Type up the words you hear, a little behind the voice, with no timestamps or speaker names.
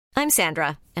I'm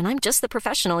Sandra, and I'm just the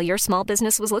professional your small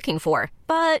business was looking for.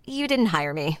 But you didn't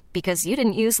hire me because you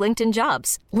didn't use LinkedIn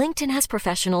Jobs. LinkedIn has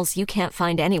professionals you can't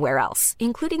find anywhere else,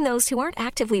 including those who aren't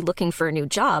actively looking for a new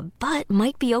job, but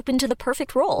might be open to the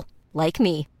perfect role, like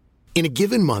me. In a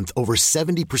given month, over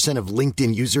 70% of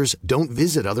LinkedIn users don't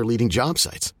visit other leading job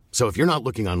sites. So if you're not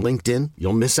looking on LinkedIn,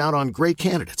 you'll miss out on great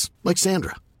candidates like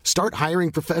Sandra. Start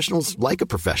hiring professionals like a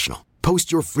professional.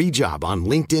 Post your free job on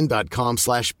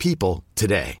linkedin.com/people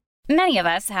today. Many of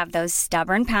us have those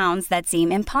stubborn pounds that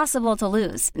seem impossible to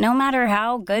lose, no matter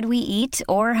how good we eat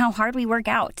or how hard we work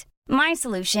out. My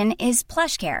solution is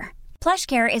PlushCare.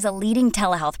 PlushCare is a leading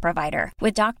telehealth provider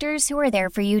with doctors who are there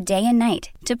for you day and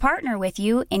night to partner with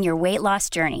you in your weight loss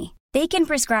journey. They can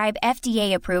prescribe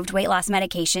FDA-approved weight loss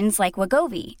medications like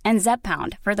Wegovy and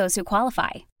Zepbound for those who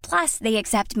qualify. Plus, they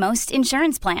accept most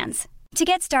insurance plans. To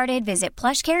get started, visit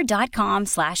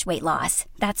plushcare.com/weightloss.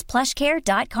 That's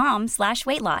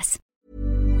plushcare.com/weightloss.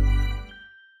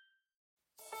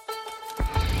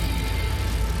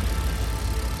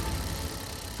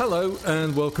 Hello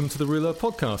and welcome to the Rouleur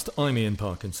podcast. I'm Ian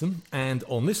Parkinson, and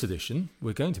on this edition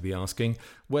we're going to be asking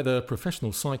whether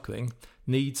professional cycling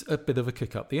needs a bit of a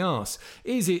kick up the arse.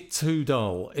 Is it too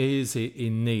dull? Is it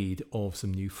in need of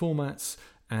some new formats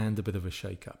and a bit of a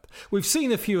shake-up? We've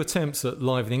seen a few attempts at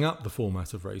livening up the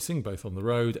format of racing, both on the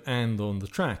road and on the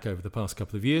track over the past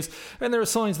couple of years, and there are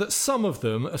signs that some of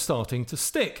them are starting to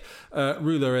stick.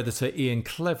 Rouleur editor Ian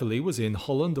Cleverly was in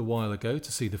Holland a while ago to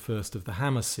see the first of the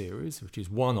Hammer series, which is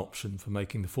one option for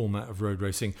making the format of road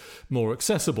racing more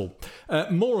accessible.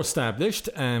 More established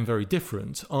and very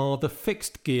different are the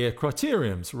fixed gear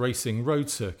criteriums racing road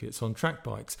circuits on track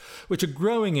bikes, which are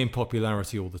growing in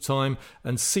popularity all the time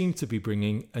and seem to be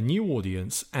bringing a new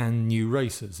audience and new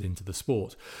racers into the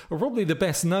sport. Well, probably the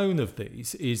best known of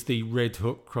these is the Red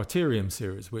Hook Criterium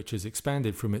series, which has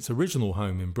expanded from its original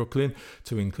home in Brooklyn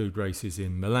to include races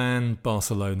in Milan,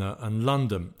 Barcelona and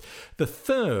London. The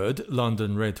third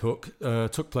London Red Hook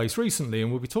took place recently, and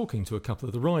we'll be talking to a couple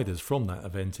of the riders from that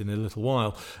event in a little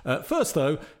while. First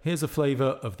though, here's a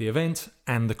flavour of the event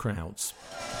and the crowds.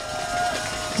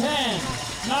 10,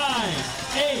 9,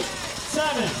 8,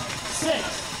 7,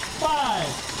 6, 5,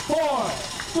 4,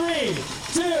 3,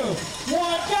 2,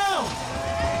 1, go!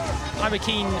 I'm a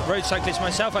keen road cyclist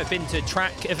myself. I've been to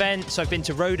track events, I've been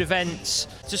to road events.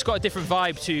 It's just got a different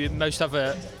vibe to most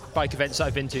other bike events that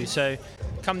I've been to. So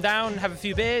come down, have a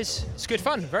few beers. It's good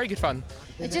fun, very good fun.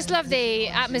 I just love the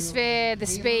atmosphere, the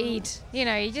speed. You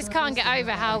know, you just can't get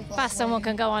over how fast someone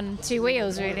can go on two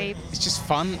wheels, really. It's just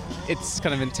fun. It's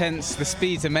kind of intense. The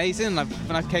speed's amazing.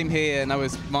 When I came here and I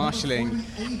was marshalling,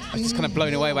 I was just kind of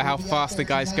blown away by how fast the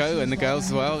guys go and the girls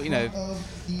as well. You know,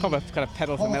 proper kind of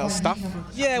pedal to the metal stuff.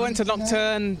 Yeah, I went to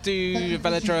Nocturne, do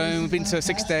Velodrome, been to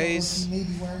 6 days,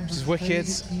 which is wicked.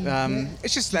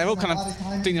 It's just they're all kind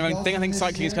of doing their own thing. I think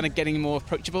cycling is kind of getting more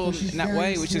approachable in that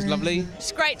way, which is lovely. It's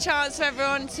a great chance for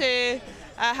everyone to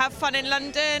have fun in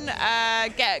London,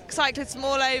 get cyclists from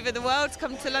all over the world to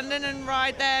come to London and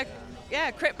ride their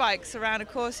crit bikes around a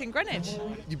course in Greenwich.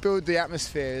 You build the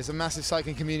atmosphere. There's a massive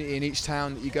cycling community in each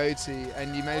town that you go to,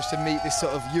 and you manage to meet this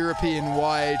sort of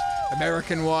European-wide,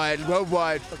 American-wide,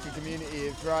 worldwide fucking community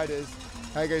of riders.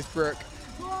 There goes Brooke.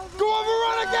 Go on,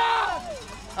 Veronica!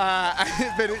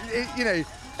 But you know,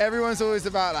 everyone's always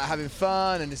about like having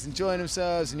fun and just enjoying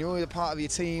themselves, and you're always a part of your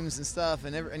teams and stuff,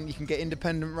 and you can get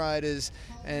independent riders,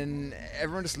 and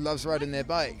everyone just loves riding their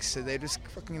bikes, so they just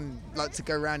fucking like to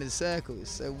go around in circles.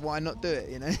 So why not do it,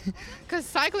 you know? Because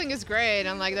cycling is great,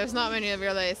 and like there's not many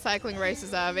really cycling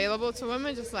races that are available to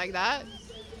women just like that.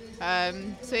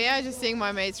 So yeah, just seeing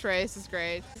my mates race is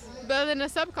great. Building a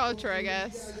subculture, I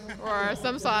guess, or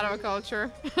some sort of a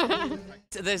culture.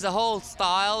 There's a whole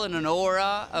style and an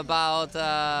aura about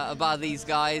these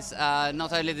guys.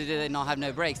 Not only do they not have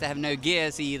no brakes, they have no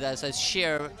gears either, so it's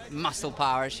sheer muscle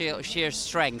power, sheer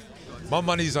strength. My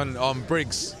money's on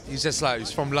Briggs. He's just like,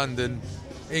 he's from London,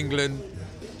 England,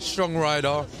 strong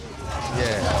rider.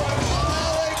 Yeah.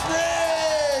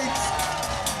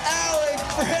 Alec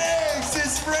Briggs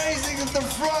is racing at the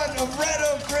front of Red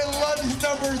Oak London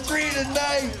number 3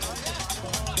 tonight.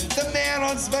 The man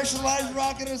on Specialized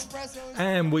Rocket Espresso.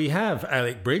 And we have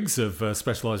Alec Briggs of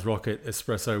Specialized Rocket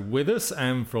Espresso with us,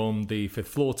 and from the fifth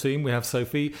floor team we have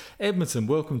Sophie Edmondson.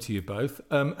 Welcome to you both.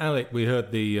 Alec, we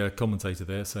heard the commentator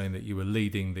there saying that you were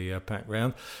leading the pack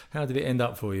round. How did it end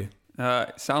up for you?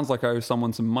 It sounds like I owe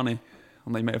someone some money,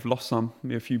 and they may have lost some,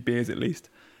 maybe a few beers at least.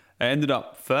 I ended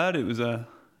up third. It was a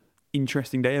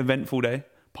interesting day, eventful day.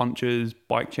 Punctures,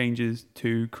 bike changes,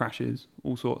 2 crashes,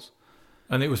 all sorts.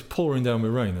 And it was pouring down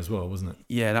with rain as well, wasn't it?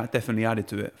 Yeah, that definitely added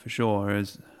to it, for sure.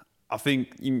 As I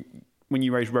think when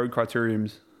you race road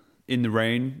criteriums in the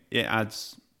rain, it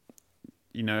adds,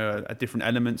 a different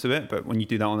element to it. But when you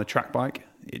do that on a track bike,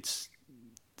 it's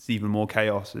even more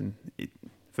chaos. And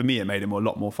for me, it made it a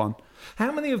lot more fun.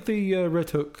 How many of the Red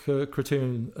Hook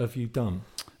criterium have you done?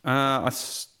 I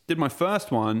did my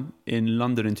first one in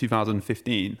London in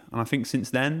 2015. And I think since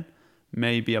then,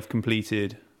 maybe I've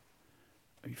completed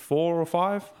maybe 4 or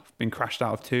 5. I've been crashed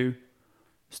out of 2.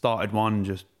 Started one and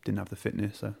just didn't have the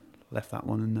fitness, so left that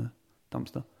one in the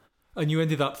dumpster. And you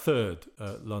ended up 3rd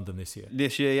at London this year?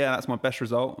 This year, yeah, that's my best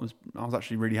result. I was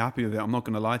actually really happy with it. I'm not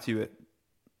going to lie to you.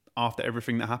 After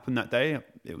everything that happened that day,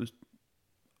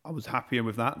 I was happier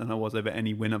with that than I was over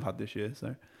any win I've had this year.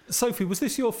 So, Sophie, was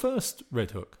this your first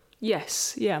Red Hook?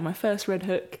 Yes, yeah, my first Red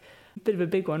Hook. A bit of a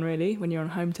big one, really, when you're on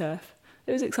home turf.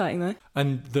 It was exciting, though.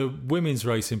 And the women's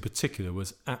race in particular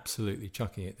was absolutely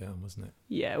chucking it down, wasn't it?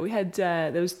 Yeah, we had,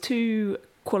 there was 2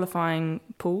 qualifying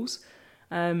pools,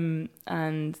 and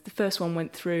the first one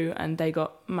went through and they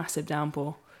got massive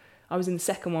downpour. I was in the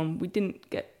second one. We didn't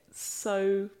get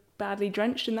so badly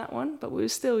drenched in that one, but we were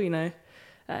still,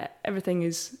 everything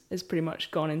is pretty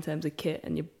much gone in terms of kit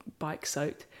and your bike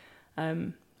soaked.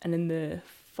 And in the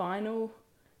final,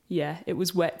 yeah, it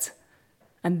was wet.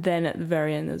 And then at the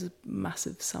very end, there was a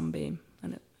massive sunbeam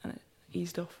and it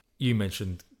eased off. You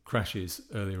mentioned crashes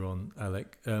earlier on,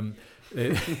 Alec.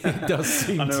 It does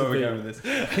seem I know to where be. we're going with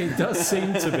this. It does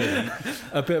seem to be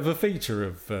a bit of a feature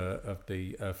of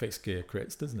the fixed gear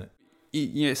crits, doesn't it?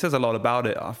 Yeah, it says a lot about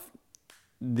it.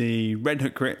 The Red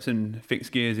Hook crits and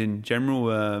fixed gears in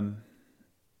general,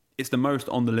 it's the most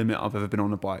on the limit I've ever been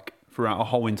on a bike throughout a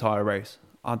whole entire race.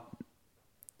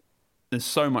 There's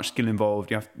so much skill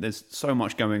involved. There's so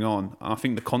much going on. I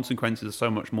think the consequences are so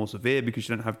much more severe because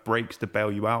you don't have brakes to bail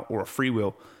you out or a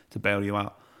freewheel to bail you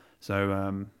out.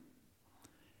 So,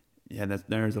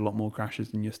 there is a lot more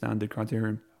crashes than your standard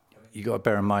criterium. You got to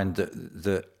bear in mind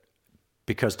that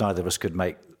because neither of us could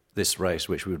make this race,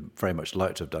 which we would very much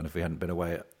like to have done if we hadn't been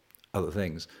away at other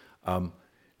things, our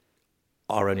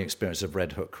only experience of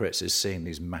Red Hook crits is seeing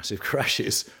these massive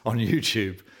crashes on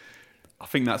YouTube. I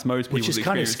think that's most people's experience. Which is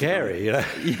kind of scary,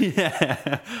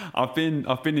 Yeah, I've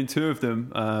been in 2 of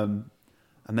them, and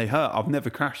they hurt. I've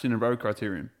never crashed in a road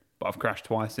criterium, but I've crashed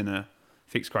twice in a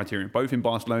fixed criterium, both in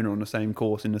Barcelona on the same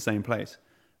course in the same place.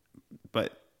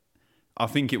 But I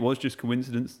think it was just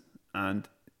coincidence, and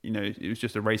it was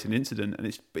just a racing incident. And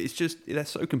it's just they're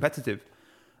so competitive.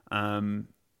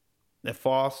 They're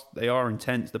fast. They are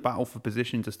intense. The battle for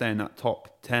position to stay in that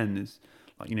top 10 is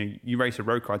like you race a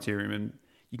road criterium and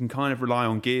you can kind of rely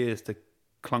on gears to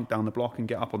clunk down the block and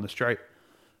get up on the straight.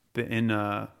 But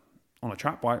on a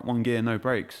track bike, 1 gear, no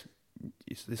brakes,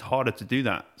 it's harder to do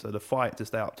that. So the fight to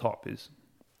stay up top is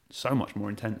so much more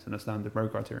intense than a standard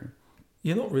road criterium.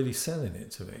 You're not really selling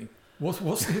it to me. What's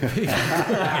the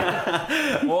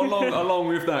appeal? Well, along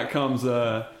with that comes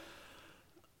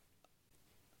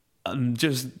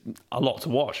just a lot to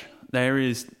watch.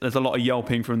 There's a lot of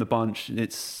yelping from the bunch.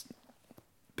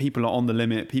 People are on the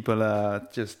limit. People are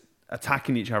just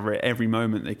attacking each other at every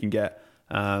moment they can get.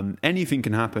 Anything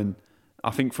can happen.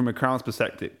 I think from a crowd's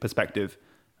perspective,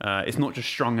 it's not just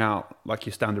strung out like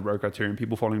your standard road criterium,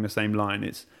 people following the same line.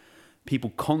 It's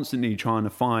people constantly trying to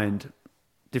find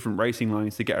different racing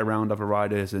lines to get around other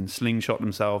riders and slingshot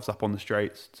themselves up on the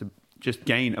straights to just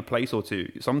gain a place or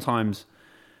 2. Sometimes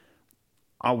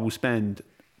I will spend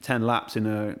 10 laps in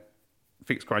a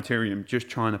fixed criterium just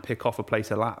trying to pick off a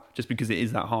place a lap just because it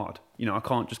is that hard. I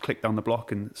can't just click down the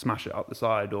block and smash it up the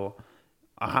side, or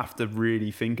I have to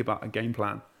really think about a game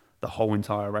plan the whole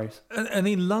entire race. And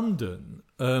in London,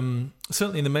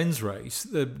 certainly in the men's race,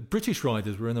 the British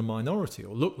riders were in a minority,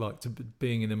 or looked like to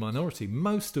being in a minority.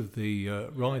 Most of the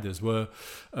riders were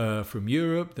from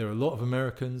Europe. There are a lot of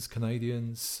Americans,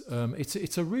 Canadians.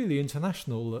 It's a really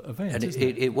international event, and isn't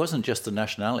it? It wasn't just the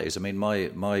nationalities. I mean,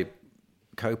 my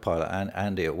co-pilot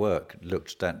Andy at work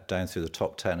looked down through the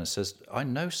top 10 and says, I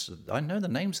know the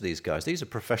names of these guys. These are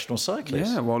professional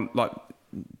cyclists. Yeah, well, like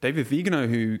David Vigano,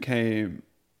 who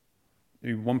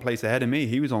one place ahead of me,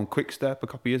 he was on Quick Step a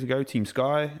couple of years ago, Team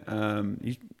Sky.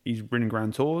 He's running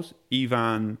Grand Tours.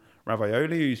 Ivan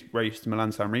Ravioli, who's raced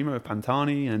Milan San Remo with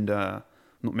Pantani, and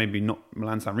not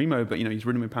Milan San Remo, but he's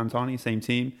ridden with Pantani, same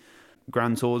team.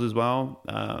 Grand Tours as well.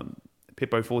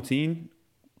 Pippo 14,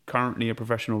 currently a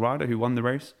professional rider who won the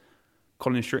race.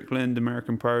 Colin Strickland,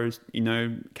 American pros,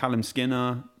 Callum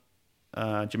Skinner,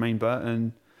 Jermaine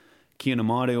Burton, Kean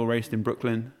Amade all raced in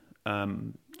Brooklyn.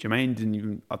 Jermaine didn't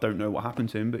even, I don't know what happened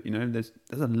to him, but there's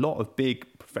a lot of big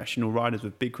professional riders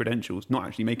with big credentials not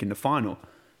actually making the final.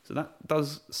 So that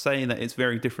does say that it's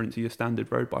very different to your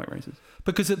standard road bike races.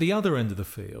 Because at the other end of the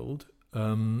field,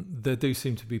 there do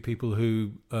seem to be people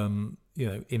who,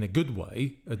 in a good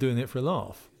way, are doing it for a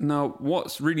laugh. Now,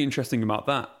 what's really interesting about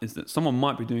that is that someone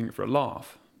might be doing it for a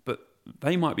laugh, but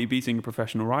they might be beating a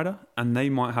professional rider and they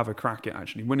might have a crack at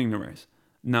actually winning the race.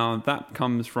 Now, that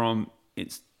comes from,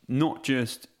 it's not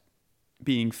just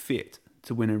being fit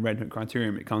to win a Red Hook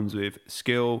criterium. It comes with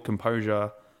skill,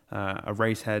 composure, a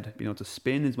race head, being able to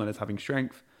spin as well as having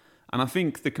strength. And I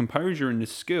think the composure and the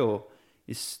skill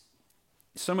is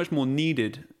so much more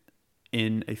needed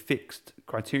in a fixed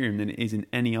criterium than it is in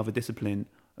any other discipline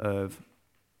of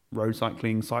road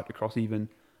cycling, cyclocross even,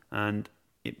 and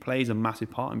it plays a massive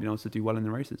part in being able to do well in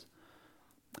the races.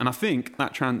 And I think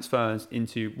that transfers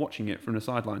into watching it from the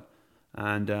sideline,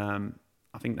 and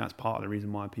I think that's part of the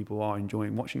reason why people are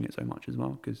enjoying watching it so much as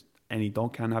well, because any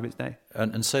dog can have its day.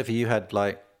 And Sophie, you had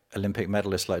like Olympic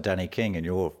medalists like Danny King in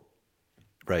your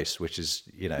race, which is,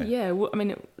 Yeah, well, I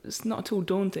mean, it's not at all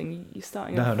daunting. You're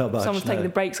starting off, not much, someone's taking the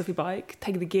brakes off your bike,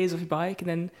 taking the gears off your bike, and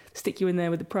then stick you in there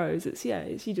with the pros. It's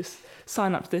you just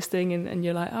sign up to this thing and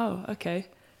you're like, oh, okay,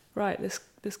 right, let's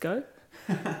go.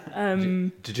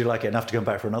 Did you like it enough to come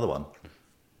back for another one?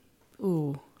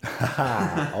 Ooh.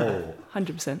 Oh.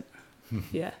 100%.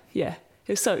 Yeah. It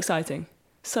was so exciting.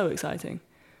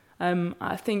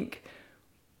 I think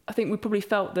we probably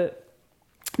felt that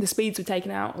the speeds were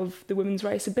taken out of the women's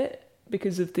race a bit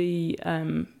because of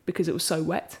because it was so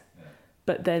wet.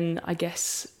 But then I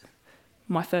guess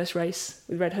my first race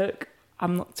with Red Hook,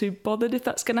 I'm not too bothered if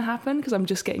that's going to happen because I'm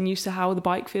just getting used to how the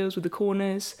bike feels with the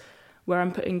corners, where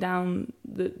I'm putting down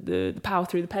the power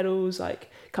through the pedals, like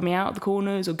coming out of the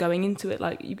corners or going into it.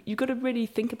 Like you've got to really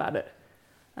think about it.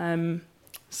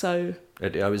 So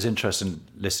I was interested in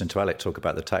listening to Alec talk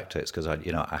about the tactics because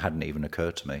it hadn't even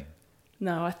occurred to me.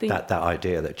 No, I think that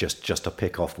idea that just to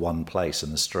pick off one place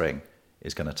in the string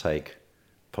is going to take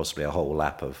possibly a whole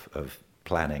lap of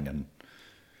planning and.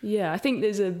 Yeah, I think there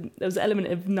was an element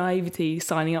of naivety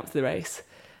signing up to the race,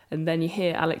 and then you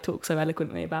hear Alec talk so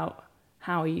eloquently about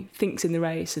how he thinks in the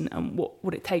race and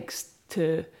what it takes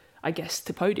to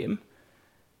podium.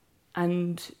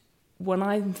 And when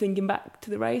I'm thinking back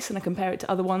to the race and I compare it to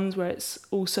other ones where it's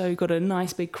also got a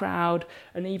nice big crowd,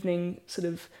 an evening sort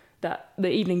of the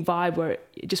evening vibe where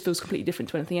it just feels completely different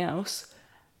to anything else,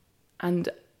 and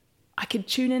I could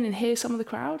tune in and hear some of the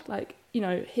crowd, like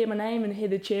hear my name and hear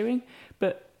the cheering,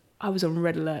 but I was on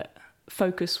red alert.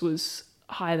 Focus was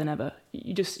higher than ever.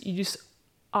 You just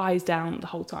eyes down the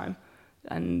whole time,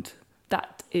 and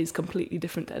that is completely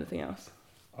different to anything else.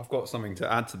 I've got something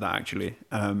to add to that actually.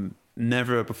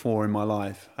 Never before in my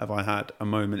life have I had a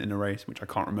moment in a race which I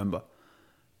can't remember,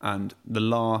 and the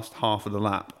last half of the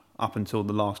lap up until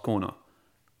the last corner,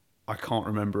 I can't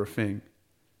remember a thing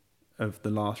of the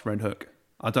last Red Hook.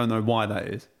 I don't know why that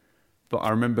is, but I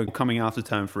remember coming out of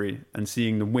turn 3 and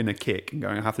seeing the winner kick and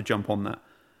going, I have to jump on that.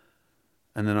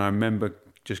 And then I remember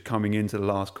just coming into the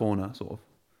last corner sort of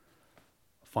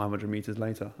 500 metres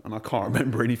later, and I can't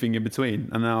remember anything in between.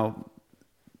 And now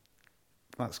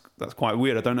that's quite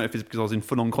weird. I don't know if it's because I was in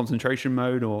full-on concentration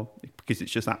mode or because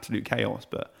it's just absolute chaos,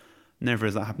 but never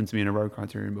has that happened to me in a road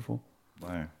criterium before.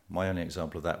 Wow. My only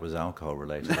example of that was alcohol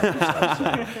related.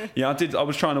 Yeah, I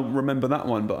was trying to remember that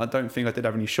one, but I don't think I did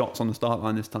have any shots on the start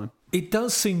line this time. It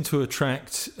does seem to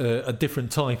attract a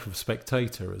different type of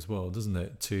spectator as well, doesn't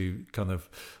it? To kind of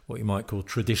what you might call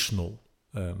traditional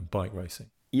bike racing.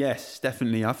 Yes,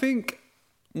 definitely. I think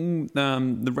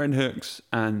the Red Hooks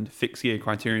and fixed gear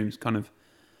criteriums kind of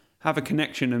have a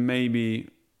connection and maybe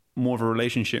more of a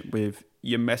relationship with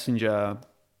your messenger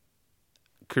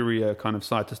courier kind of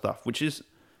side to stuff, which is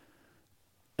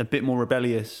a bit more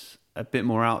rebellious, a bit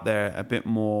more out there, a bit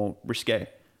more risque.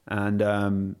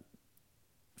 And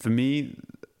for me,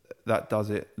 that does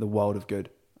it the world of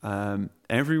good.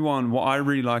 Everyone, what I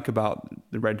really like about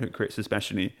the Red Hook crits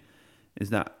especially, is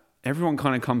that everyone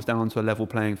kind of comes down to a level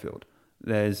playing field.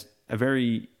 There's a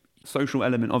very social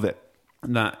element of it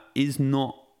that is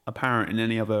not apparent in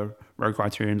any other road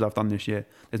criteriums I've done this year.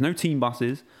 There's no team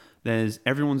buses.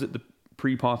 Everyone's at the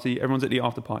pre-party, everyone's at the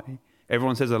after party.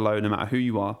 Everyone says hello, no matter who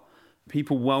you are.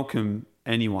 People welcome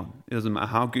anyone. It doesn't matter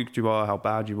how good you are, how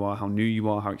bad you are, how new you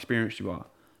are, how experienced you are.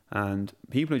 And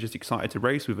people are just excited to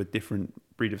race with a different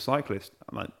breed of cyclist.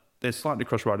 Like, there's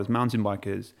cyclocross riders, mountain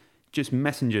bikers, just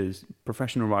messengers,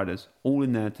 professional riders, all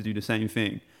in there to do the same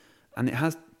thing. And it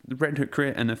has the Red Hook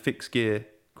crit and a fixed gear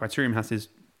criterium has this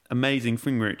amazing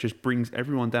thing where it just brings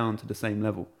everyone down to the same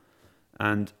level.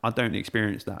 And I don't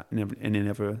experience that in any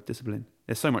other discipline.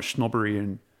 There's so much snobbery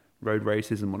in road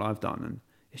races and what I've done, and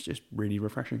it's just really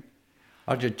refreshing.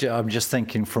 I'm just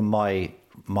thinking from my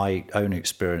own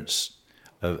experience,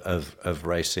 of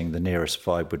racing. The nearest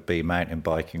vibe would be mountain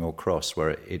biking or cross,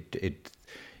 where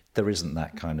there isn't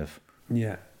that kind of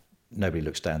nobody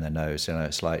looks down their nose.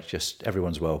 It's like just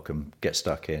everyone's welcome, get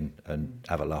stuck in and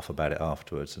have a laugh about it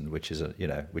afterwards, and which is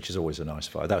always a nice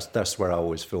vibe. That's where I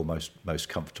always feel most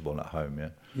comfortable at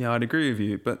home. Yeah, I'd agree with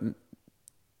you, but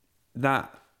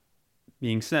that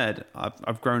being said,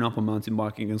 I've grown up on mountain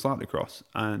biking and cyclocross,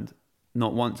 and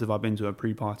not once have I been to a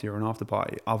pre-party or an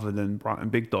after-party other than Brighton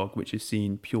Big Dog, which is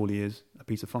seen purely as a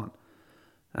piece of fun.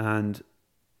 And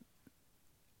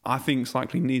I think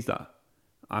cycling needs that.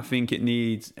 I think it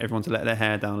needs everyone to let their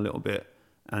hair down a little bit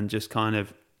and just kind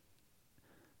of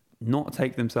not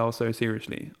take themselves so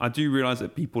seriously. I do realise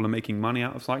that people are making money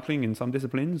out of cycling in some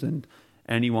disciplines, and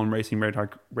anyone racing Red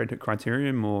Hook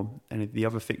Criterium or any of the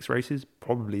other fixed races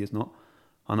probably is not.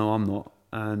 I know I'm not.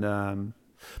 And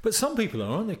but some people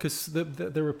are, aren't they? Because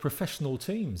there are professional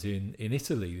teams in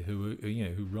Italy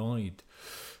who ride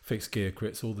fixed gear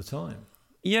crits all the time.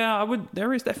 Yeah,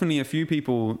 there is definitely a few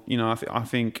people. I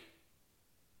think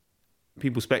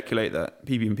people speculate that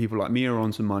people like me are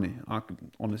on some money. I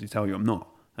can honestly tell you I'm not.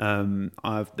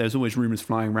 There's always rumours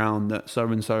flying around that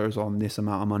so-and-so is on this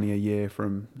amount of money a year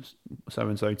from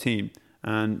so-and-so team.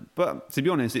 But to be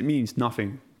honest, it means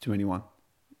nothing to anyone.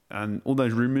 And all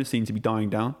those rumours seem to be dying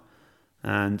down.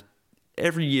 And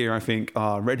every year I think,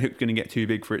 Red Hook's going to get too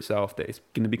big for itself, that it's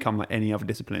going to become like any other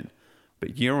discipline.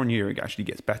 But year on year, it actually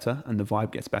gets better and the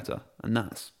vibe gets better. And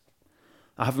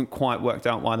I haven't quite worked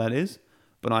out why that is,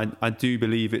 but I do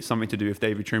believe it's something to do with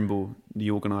David Trimble,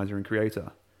 the organiser and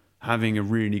creator, having a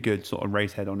really good sort of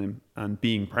race head on him and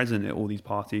being present at all these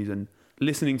parties and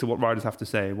listening to what riders have to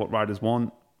say, what riders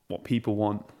want, what people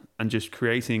want, and just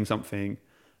creating something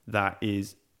that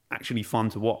is actually fun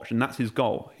to watch. And that's his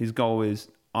goal. His goal is,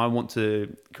 I want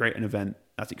to create an event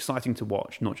that's exciting to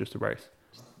watch, not just a race.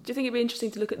 Do you think it'd be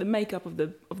interesting to look at the makeup of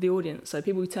the audience? So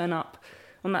people who turn up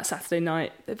on that Saturday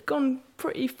night, they've gone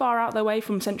pretty far out their way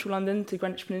from central London to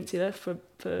Greenwich Peninsula for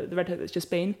the Red Hook that's just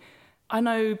been. I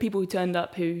know people who turned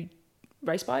up who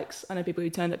race bikes. I know people who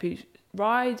turned up who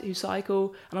ride, who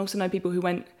cycle, and I also know people who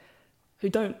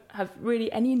don't have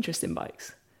really any interest in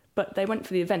bikes, but they went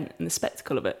for the event and the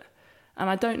spectacle of it. And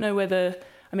I don't know whether...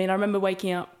 I remember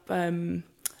waking up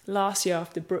last year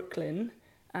after Brooklyn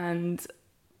and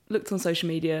looked on social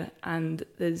media, and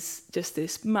there's just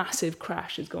this massive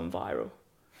crash has gone viral.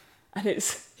 And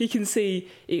I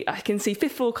can see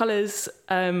fifth floor colours.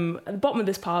 At the bottom of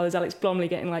this pile, there's Alex Blomley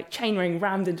getting chainring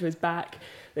rammed into his back.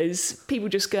 There's people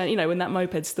just going, when that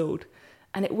moped stalled.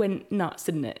 And it went nuts,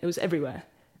 didn't it? It was everywhere.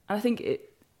 And I think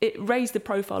it raised the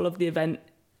profile of the event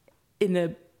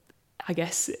I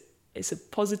guess it's a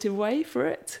positive way for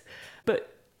it.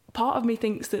 But part of me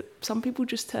thinks that some people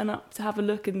just turn up to have a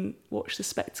look and watch the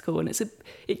spectacle, and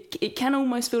it can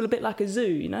almost feel a bit like a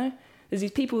zoo, There's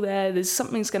these people there, there's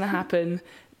something's going to happen.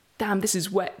 Damn, this is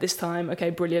wet this time. Okay,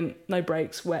 brilliant. No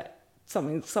brakes, wet.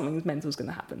 Something mental's going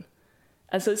to happen.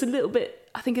 And so it's a little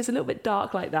bit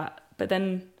dark like that. But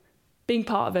then being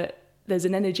part of it, there's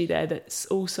an energy there that's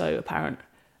also apparent,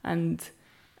 and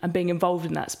being involved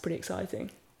in that's pretty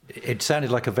exciting. It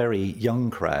sounded like a very young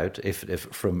crowd, if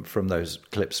from those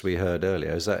clips we heard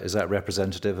earlier. Is that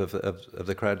representative of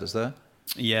the crowd that's there?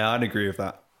 Yeah, I'd agree with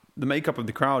that. The makeup of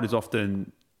the crowd is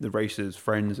often the racers'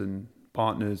 friends and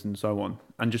partners and so on,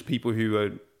 and just people who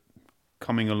are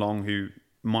coming along who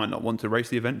might not want to race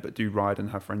the event but do ride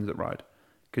and have friends that ride.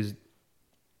 Because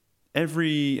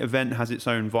every event has its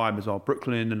own vibe as well.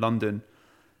 Brooklyn and London,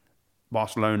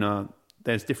 Barcelona,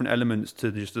 there's different elements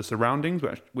to just the surroundings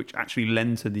which actually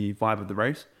lend to the vibe of the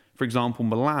race. For example,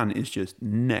 Milan is just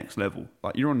next level.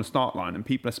 You're on the start line and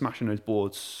people are smashing those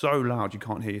boards so loud you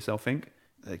can't hear yourself think.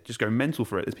 They just go mental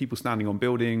for it. There's people standing on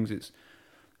buildings. It's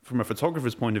from a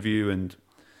photographer's point of view and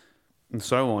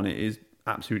so on, it is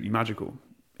absolutely magical.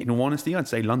 In all honesty, I'd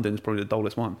say London is probably the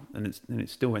dullest one, and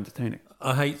it's still entertaining.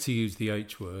 I hate to use the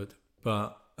H word,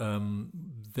 but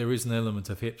there is an element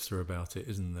of hipster about it,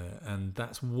 isn't there? And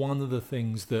that's one of the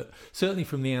things that, certainly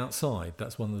from the outside,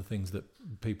 that's one of the things that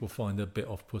people find a bit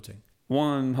off-putting.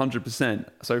 100%.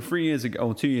 So 2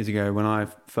 years ago, when I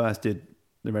first did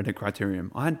the Red Hook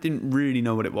Criterium, I didn't really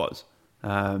know what it was.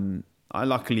 I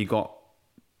luckily got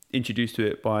introduced to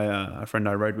it by a friend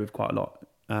I rode with quite a lot.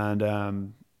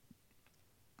 And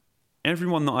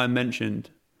everyone that I mentioned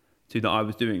to that I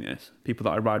was doing this, people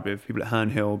that I ride with, people at Herne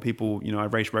Hill, people, I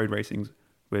race road racings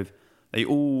with, they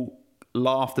all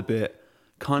laughed a bit,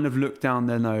 kind of looked down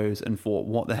their nose and thought,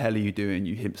 what the hell are you doing,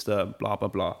 you hipster, blah, blah,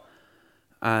 blah.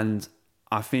 And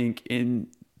I think in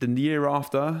the year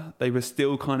after, they were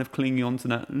still kind of clinging on to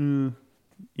that,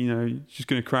 you're just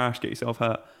going to crash, get yourself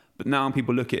hurt. But now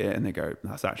people look at it and they go,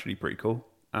 that's actually pretty cool.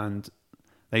 And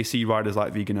they see riders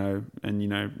like Vigano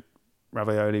and,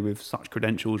 Ravioli with such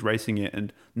credentials racing it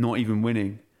and not even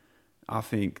winning. I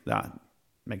think that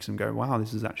makes them go, wow,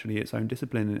 this is actually its own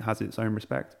discipline and it has its own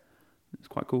respect. It's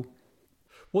quite cool.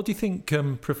 What do you think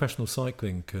professional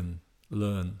cycling can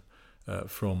learn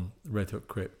from Red Hook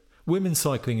Crip? Women's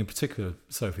cycling in particular,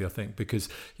 Sophie, I think, because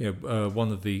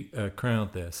one of the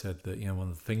crowd there said that one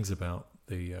of the things about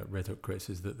the Red Hook Crips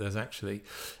is that there's actually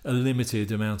a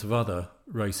limited amount of other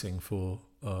racing for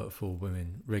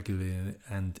women regularly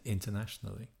and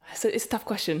internationally. So it's a tough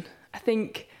question. I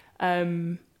think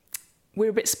we're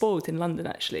a bit spoiled in London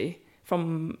actually.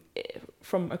 From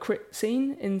a crit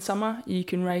scene in summer, you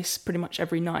can race pretty much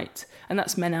every night, and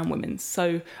that's men and women.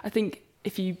 So I think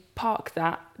if you park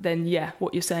that, then yeah,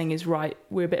 what you're saying is right.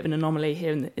 We're a bit of an anomaly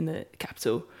here in the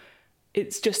capital.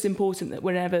 It's just important that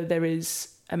whenever there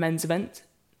is a men's event,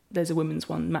 there's a women's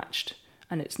one matched,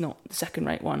 and it's not the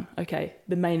second-rate one. Okay,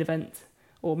 the main event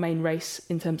or main race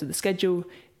in terms of the schedule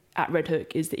at Red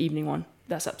Hook is the evening one.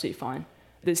 That's absolutely fine.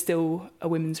 There's still a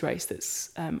women's race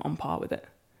that's on par with it.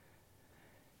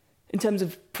 In terms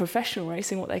of professional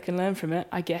racing, what they can learn from it,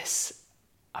 I guess,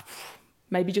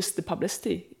 maybe just the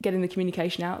publicity, getting the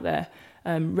communication out there.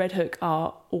 Red Hook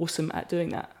are awesome at doing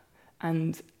that.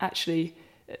 And actually,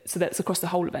 so that's across the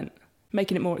whole event,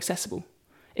 making it more accessible.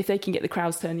 If they can get the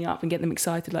crowds turning up and get them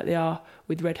excited like they are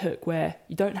with Red Hook, where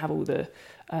you don't have all the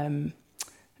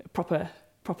proper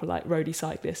like roadie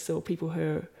cyclists or people who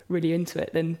are really into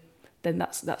it, then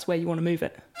that's where you want to move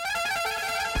it.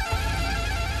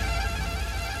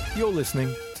 You're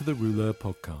listening to the Rouleur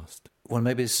podcast. Well,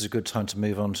 maybe this is a good time to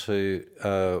move on to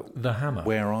The Hammer,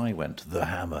 where I went. The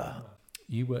Hammer.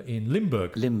 You were in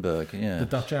Limburg. Limburg, yeah. The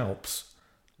Dutch Alps,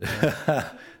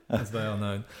 as they are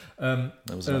known.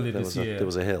 Earlier this year, there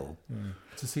was a hill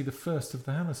to see the first of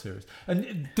the Hammer series.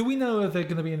 And do we know are there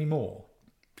going to be any more?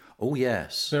 Oh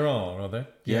yes, there are there?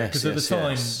 Yeah, because at the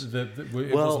time,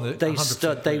 it wasn't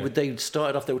 100% they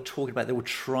started off. They were talking about they were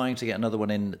trying to get another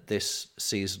one in this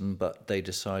season, but they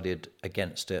decided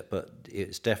against it. But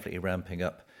it's definitely ramping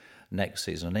up next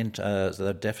season, and so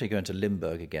they're definitely going to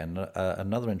Limburg again.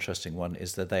 Another interesting one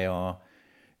is that they are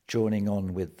joining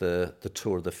on with the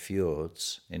Tour of the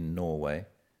Fjords in Norway.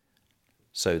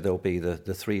 So there'll be the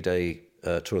 3-day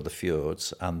Tour of the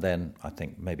Fjords, and then I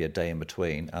think maybe a day in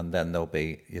between, and then there'll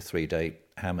be your 3-day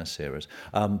Hammer series.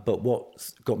 But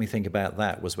what got me thinking about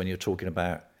that was when you're talking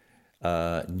about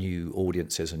new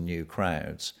audiences and new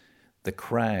crowds, the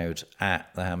crowd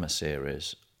at the Hammer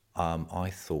series I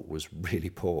thought was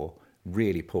really poor,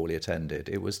 really poorly attended.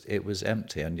 It was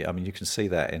empty, and I mean you can see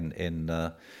that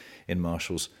in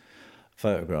Marshall's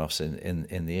photographs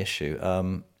in the issue.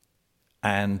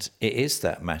 And it is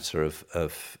that matter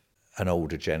of an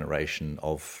older generation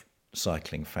of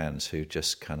cycling fans who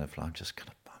just I'm a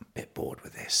bit bored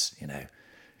with this,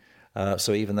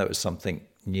 So even though it was something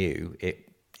new,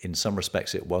 in some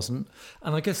respects it wasn't.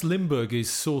 And I guess Limburg is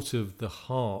sort of the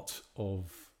heart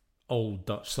of old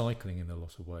Dutch cycling in a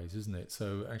lot of ways, isn't it?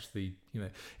 So actually,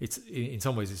 it's in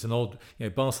some ways it's an odd,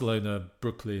 Barcelona,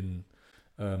 Brooklyn,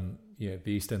 the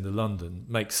East End of London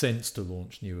makes sense to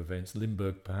launch new events.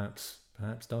 Limburg perhaps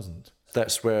doesn't.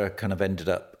 That's where I kind of ended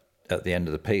up at the end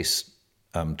of the piece,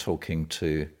 talking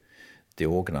to the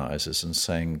organisers and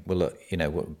saying, well,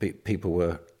 look, people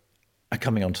were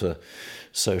coming onto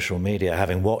social media,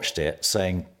 having watched it,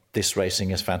 saying, this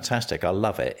racing is fantastic. I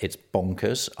love it. It's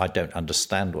bonkers. I don't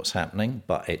understand what's happening,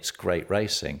 but it's great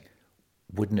racing.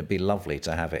 Wouldn't it be lovely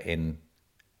to have it in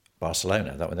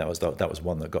Barcelona? That was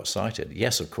one that got cited.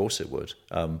 Yes, of course it would.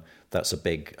 That's a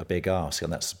big ask,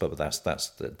 and that's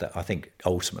I think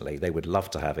ultimately they would love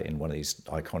to have it in one of these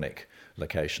iconic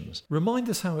locations. Remind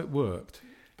us how it worked,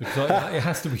 because it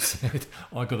has to be said,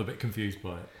 I got a bit confused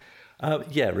by it.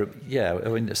 Yeah. I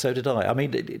mean, so did I. I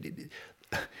mean,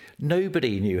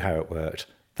 nobody knew how it worked.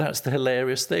 That's the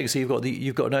hilarious thing. So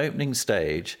you've got an opening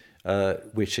stage,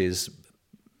 which is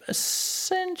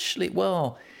essentially,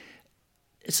 well,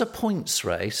 it's a points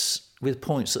race with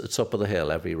points at the top of the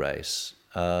hill every race.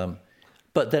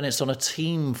 But then it's on a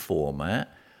team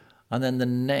format, and then the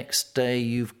next day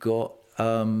you've got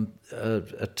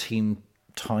a team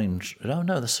time. Oh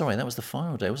no, sorry, that was the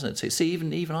final day, wasn't it? See,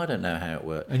 even I don't know how it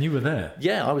worked. And you were there?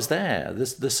 Yeah, I was there.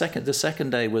 The second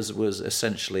day was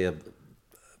essentially a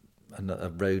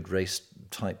road race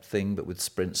type thing, but with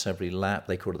sprints every lap.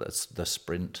 They called it the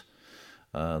sprint,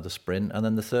 and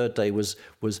then the third day was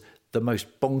the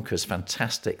most bonkers,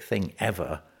 fantastic thing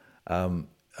ever,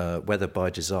 whether by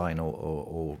design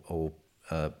or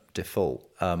default.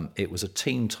 It was a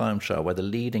team time trial where the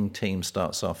leading team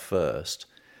starts off first,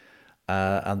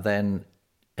 and then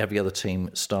every other team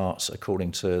starts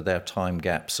according to their time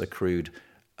gaps accrued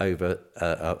over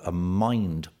a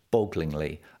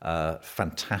mind-bogglingly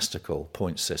fantastical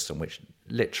point system, which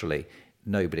literally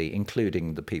nobody,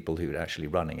 including the people who are actually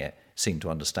running it, seem to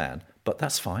understand. But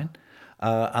that's fine.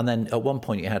 And then at one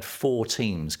point you had 4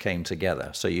 teams came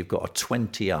together. So you've got a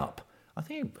 20 up. I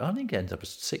think it ended up as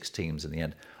 6 teams in the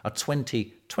end. A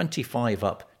 25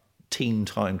 up team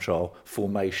time trial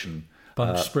formation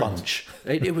bunch.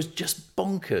 It was just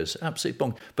bonkers, absolutely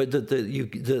bonkers. But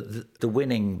the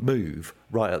winning move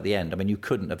right at the end, I mean, you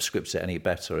couldn't have scripted it any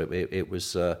better. It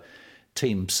was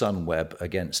Team Sunweb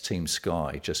against Team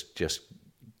Sky, just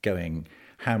going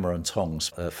hammer and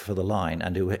tongs for the line,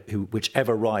 and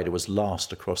whichever rider was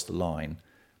last across the line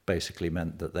basically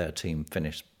meant that their team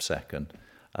finished second.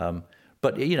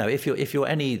 But if you're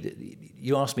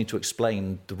you asked me to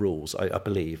explain the rules, I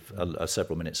believe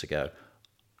several minutes ago.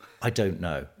 I don't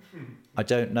know,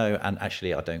 and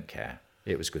actually I don't care.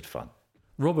 It was good fun.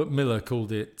 Robert Miller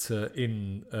called it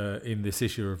in this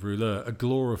issue of Rouleur a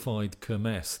glorified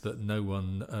kermesse that no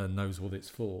one knows what it's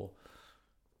for.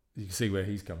 You can see where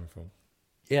he's coming from.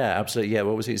 Yeah, absolutely. Yeah,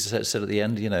 what was he said at the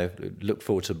end? Look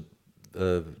forward to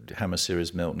Hammer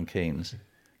Series Milton Keynes.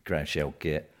 Grouchy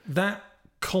git. That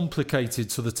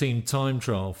complicated sort of team time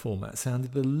trial format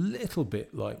sounded a little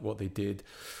bit like what they did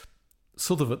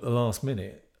sort of at the last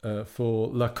minute for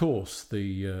La Course,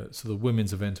 the sort of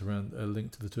women's event around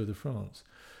linked to the Tour de France.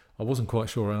 I wasn't quite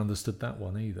sure I understood that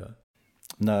one either.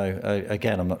 No,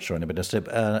 again, I'm not sure anybody understood.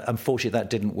 Unfortunately, that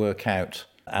didn't work out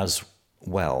as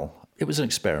well. It was an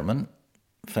experiment.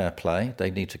 Fair play. They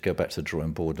need to go back to the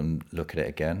drawing board and look at it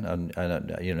again. And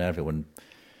everyone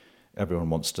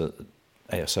wants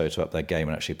ASO to up their game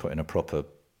and actually put in a proper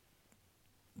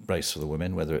race for the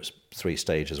women, whether it's 3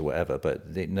 stages or whatever.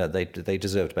 But they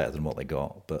deserved better than what they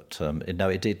got. But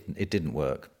it didn't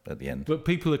work at the end. But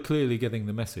people are clearly getting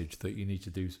the message that you need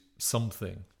to do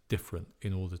something different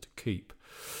in order to keep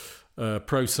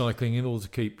pro cycling, in order to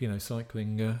keep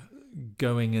cycling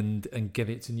going and get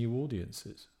it to new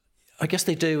audiences. I guess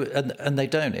they do, and they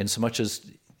don't, in so much as,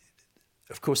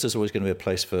 of course, there's always going to be a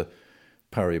place for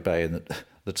Paris-Roubaix and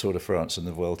the Tour de France and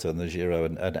the Vuelta and the Giro,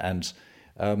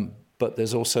 but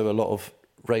there's also a lot of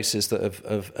races that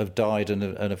have died and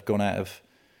have gone out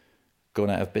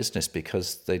of business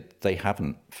because they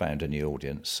haven't found a new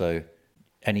audience. So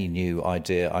any new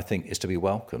idea, I think, is to be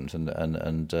welcomed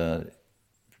and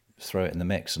throw it in the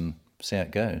mix and see how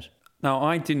it goes. Now,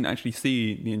 I didn't actually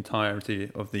see the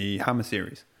entirety of the Hammer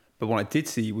series. But what I did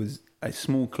see was a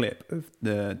small clip of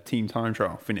the team time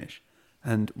trial finish.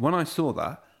 And when I saw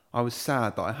that, I was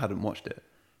sad that I hadn't watched it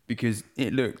because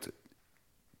it looked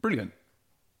brilliant.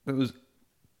 There was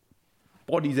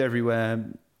bodies everywhere,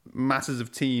 masses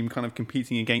of team kind of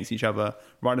competing against each other,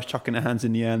 riders chucking their hands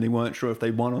in the air and they weren't sure if they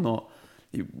won or not.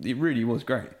 It really was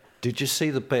great. Did you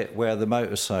see the bit where the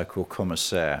motorcycle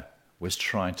commissaire was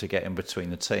trying to get in between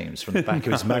the teams from the back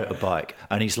of his motorbike,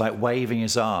 and he's like waving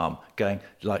his arm, going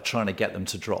like trying to get them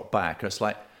to drop back? And it's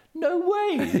like, no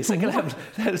way! It's like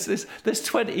there's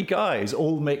 20 guys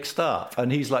all mixed up,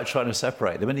 and he's like trying to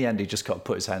separate them. In the end, he just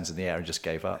put his hands in the air and just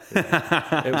gave up.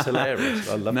 It was hilarious.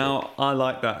 I loved it. I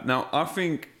like that. Now, I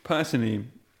think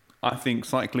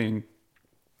cycling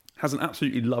has an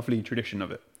absolutely lovely tradition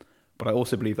of it, but I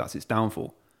also believe that's its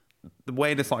downfall. The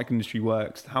way the cycling industry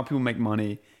works, how people make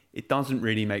money, it doesn't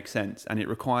really make sense, and it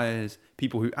requires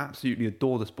people who absolutely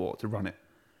adore the sport to run it.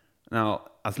 Now,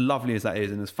 as lovely as that is,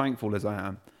 and as thankful as I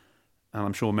am, and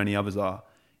I'm sure many others are,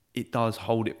 it does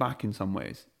hold it back in some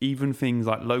ways. Even things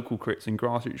like local crits and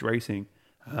grassroots racing,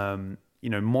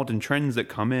 modern trends that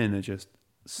come in are just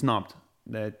snubbed.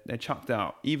 They're chucked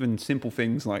out. Even simple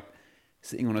things like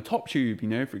sitting on a top tube,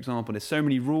 for example. There's so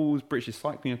many rules. British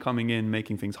cycling are coming in,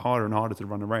 making things harder and harder to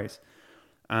run a race.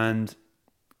 And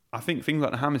I think things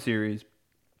like the Hammer Series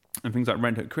and things like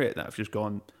Red Hook Crit that have just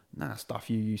gone, stuff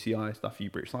you UCI, stuff you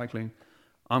British Cycling.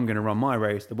 I'm going to run my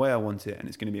race the way I want it, and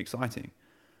it's going to be exciting.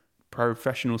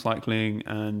 Professional cycling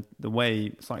and the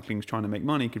way cycling's trying to make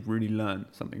money could really learn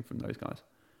something from those guys.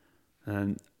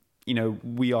 And,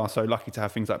 we are so lucky to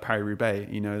have things like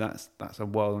Paris-Roubaix. That's a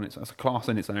world, and that's a class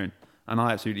in its own. And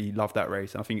I absolutely love that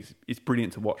race. I think it's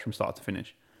brilliant to watch from start to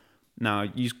finish. Now,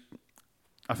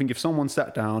 I think if someone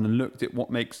sat down and looked at what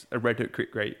makes a Red Hook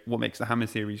Crit great, what makes the Hammer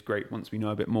Series great, once we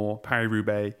know a bit more,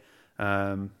 Paris-Roubaix,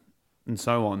 and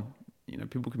so on,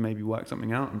 people could maybe work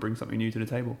something out and bring something new to the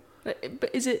table. But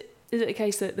is it a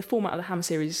case that the format of the Hammer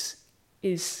Series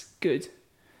is good,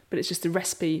 but it's just the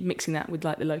recipe mixing that with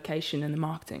like the location and the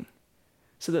marketing,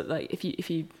 so that like if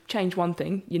you change one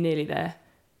thing, you're nearly there,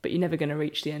 but you're never going to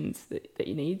reach the end that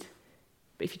you need.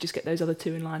 But if you just get those other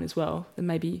two in line as well, then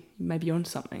maybe you're onto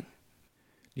something.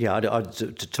 Yeah,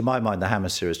 to my mind, the Hammer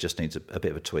series just needs a bit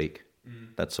of a tweak.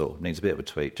 That's all. Needs a bit of a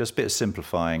tweak, just a bit of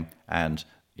simplifying, and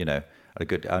a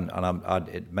good. And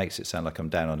it makes it sound like I'm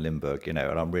down on Limburg, and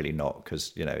I'm really not,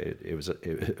 because it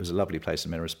was a lovely place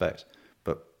in many respects.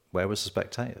 But where was the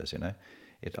spectators?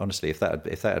 It honestly, if that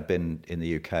had been in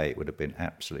the UK, it would have been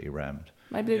absolutely rammed.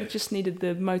 Maybe they just needed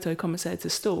the moto commissaire to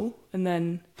stall, and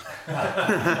then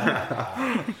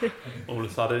all of a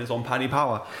sudden it's on Paddy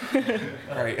Power.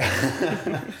 Great.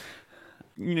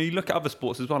 You look at other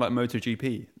sports as well, like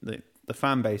MotoGP. The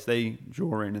fan base they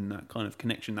draw in, and that kind of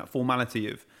connection, that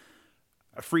formality of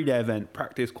a 3-day event,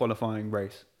 practice, qualifying,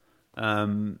 race.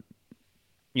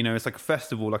 It's like a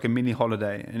festival, like a mini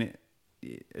holiday, and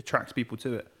it attracts people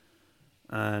to it.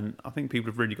 And I think people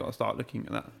have really got to start looking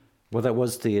at that. Well, that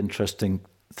was the interesting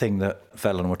thing that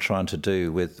Velen were trying to do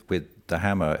with the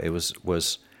Hammer. It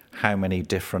was how many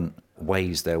different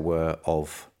ways there were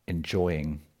of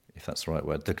enjoying, if that's the right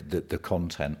word, the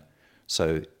content.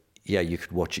 So yeah, you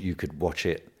could watch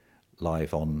it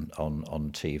live on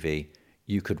TV.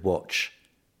 You could watch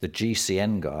the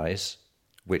GCN guys,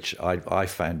 which I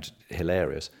found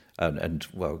hilarious and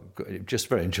well, just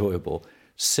very enjoyable,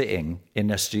 sitting in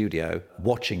their studio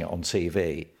watching it on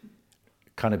TV,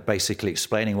 kind of basically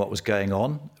explaining what was going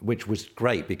on, which was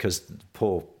great because the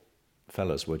poor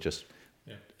fellas were just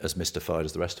as mystified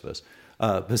as the rest of us.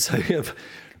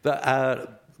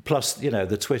 Plus,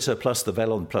 the Twitter, plus the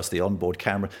Velon, plus the onboard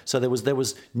camera. So there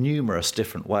was numerous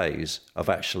different ways of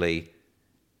actually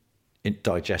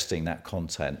digesting that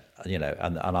content,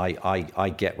 and I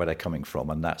get where they're coming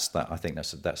from, and I think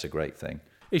that's a great thing.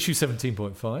 Issue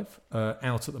 17.5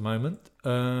 out at the moment,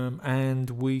 and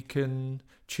we can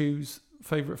choose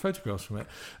favourite photographs from it.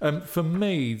 For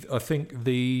me, I think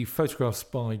the photographs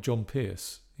by John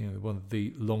Pearce, one of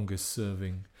the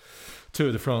longest-serving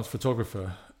Tour de France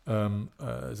photographer,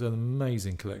 is an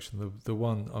amazing collection. The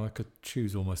one, I could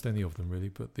choose almost any of them really,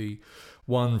 but the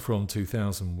one from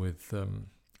 2000 with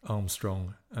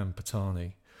Armstrong and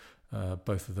Patani,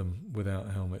 both of them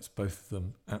without helmets, both of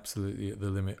them absolutely at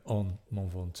the limit on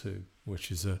Mont Ventoux,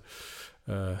 which is a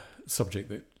subject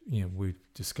that we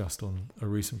discussed on a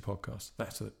recent podcast.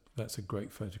 That's a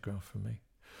great photograph for me.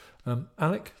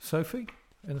 Alec, Sophie,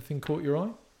 anything caught your eye?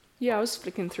 Yeah, I was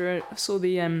flicking through it. I saw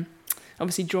the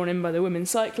obviously drawn in by the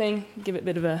women's cycling. Give it a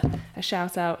bit of a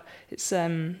shout out. It's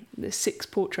the 6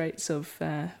 portraits of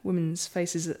women's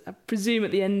faces, I presume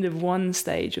at the end of one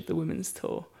stage of the women's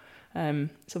tour.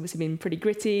 It's obviously been pretty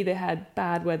gritty. They had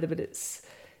bad weather, but it's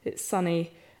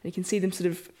sunny. And you can see them sort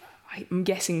of, I'm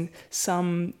guessing,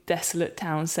 some desolate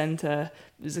town centre.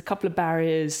 There's a couple of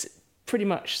barriers. Pretty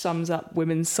much sums up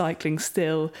women's cycling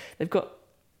still. They've got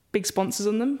big sponsors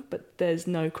on them, but there's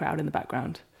no crowd in the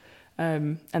background.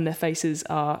 And their faces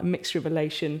are a mixture of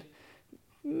elation.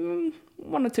 1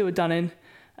 or 2 are done in.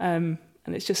 And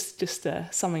it's just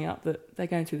summing up that they're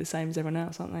going through the same as everyone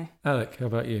else, aren't they? Alec, how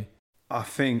about you? I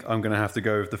think I'm going to have to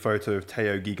go with the photo of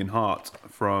Theo Geoghegan-Hart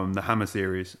from the Hammer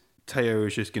series. Theo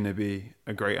is just going to be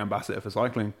a great ambassador for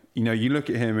cycling. You look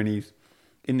at him and he's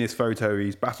in this photo,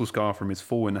 he's battle scar from his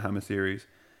fall in the Hammer series.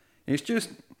 It's just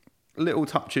little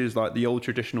touches like the old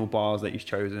traditional bars that he's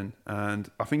chosen.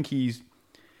 And I think he's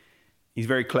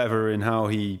very clever in how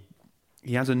he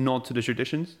has a nod to the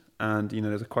traditions. And,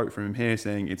 there's a quote from him here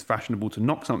saying, it's fashionable to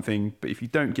knock something, but if you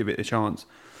don't give it a chance,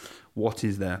 what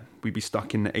is there? We'd be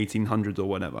stuck in the 1800s or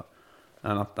whatever.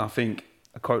 And I think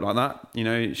a quote like that,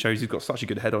 it shows he's got such a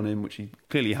good head on him, which he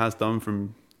clearly has done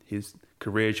from his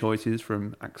career choices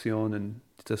from Axion and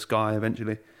to Sky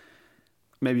eventually.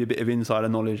 Maybe a bit of insider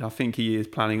knowledge. I think he is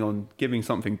planning on giving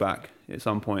something back at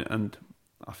some point, and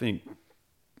I think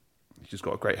he's just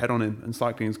got a great head on him, and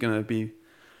cycling is going to be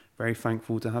very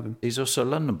thankful to have him. He's also a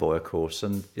London boy, of course,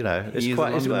 and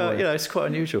it's quite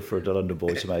unusual for a London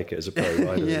boy to make it as a pro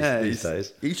rider these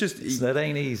days. That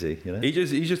ain't easy.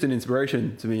 He's just an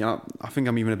inspiration to me. I think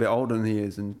I'm even a bit older than he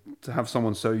is, and to have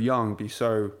someone so young be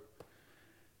so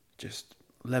just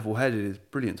level-headed is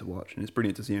brilliant to watch, and it's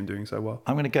brilliant to see him doing so well.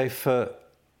 I'm going to go for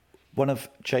one of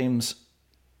James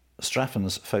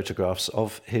Straffen's photographs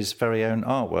of his very own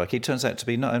artwork. He turns out to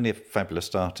be not only a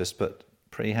fabulous artist, but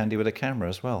pretty handy with a camera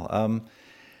as well.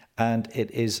 And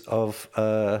it is of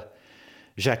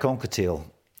Jacques Anquetil.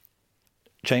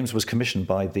 James was commissioned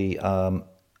by the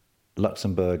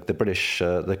Luxembourg, the British,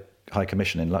 the High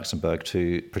Commission in Luxembourg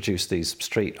to produce these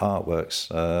street artworks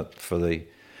for the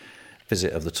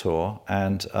visit of the tour.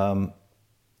 And I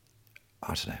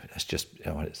don't know, it's just,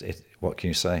 what can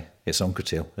you say? It's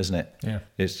Anquetil, isn't it? Yeah.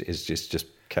 It's just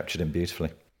captured him beautifully.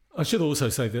 I should also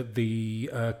say that the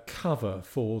cover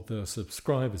for the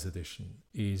subscribers edition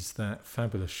is that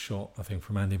fabulous shot, I think,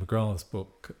 from Andy McGrath's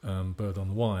book, Bird on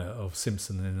the Wire, of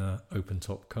Simpson in an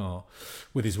open-top car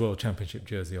with his World Championship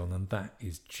jersey on, and that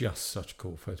is just such a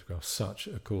cool photograph, such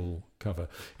a cool cover.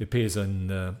 It appears in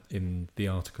the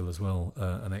article as well,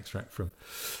 an extract from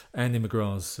Andy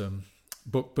McGrath's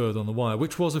book, Bird on the Wire,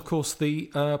 which was, of course, the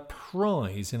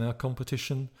prize in our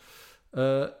competition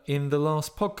in the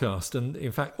last podcast. And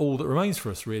in fact, all that remains for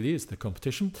us really is the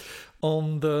competition.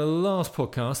 On the last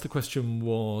podcast, the question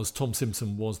was, Tom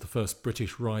Simpson was the first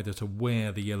British rider to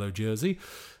wear the yellow jersey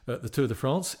at the Tour de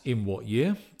France in what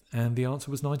year? And the answer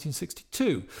was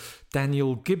 1962.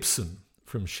 Daniel Gibson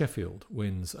from Sheffield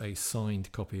wins a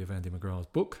signed copy of Andy McGrath's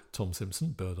book, Tom Simpson,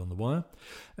 Bird on the Wire.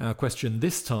 Our question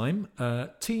this time,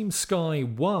 Team Sky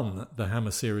won the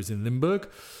Hammer Series in Limburg.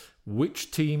 Which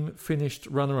team finished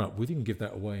runner-up? We didn't give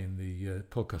that away in the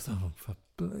podcast. Oh, for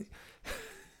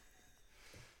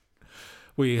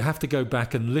we have to go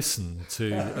back and listen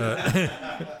to...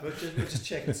 We'll just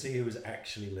check and see who was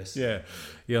actually listening.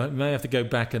 Yeah, I may have to go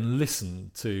back and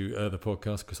listen to the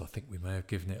podcast because I think we may have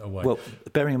given it away. Well,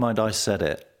 bearing in mind I said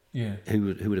it, yeah. Who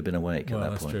would have been awake at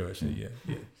that that's point? True, actually,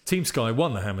 yeah. Team Sky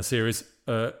won the Hammer Series.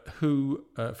 Who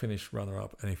finished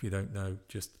runner-up? And if you don't know,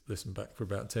 just listen back for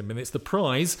about 10 minutes. The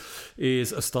prize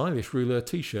is a stylish Rouleur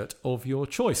T-shirt of your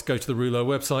choice. Go to the Rouleur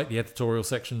website, the editorial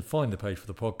section, find the page for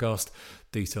the podcast.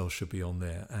 Details should be on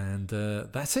there. And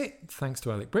that's it. Thanks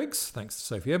to Alec Briggs. Thanks to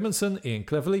Sophie Edmondson, Ian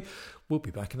Cleverley. We'll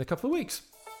be back in a couple of weeks.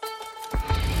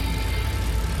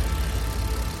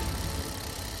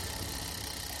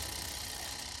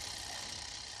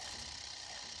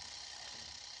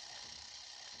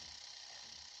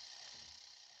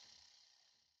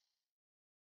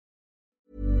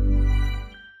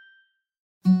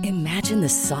 Imagine the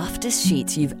softest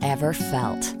sheets you've ever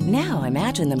felt. Now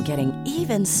imagine them getting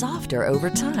even softer over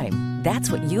time.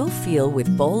 That's what you'll feel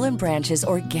with Boll & Branch's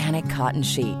organic cotton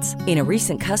sheets. In a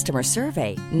recent customer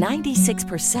survey,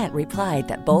 96% replied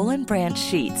that Boll & Branch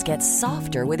sheets get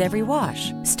softer with every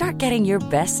wash. Start getting your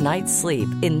best night's sleep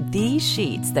in these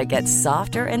sheets that get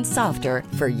softer and softer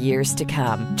for years to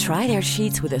come. Try their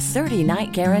sheets with a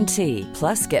 30-night guarantee.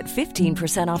 Plus, get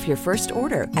 15% off your first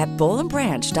order at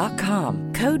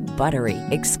bollandbranch.com. Code BUTTERY.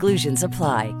 Exclusions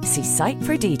apply. See site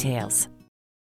for details.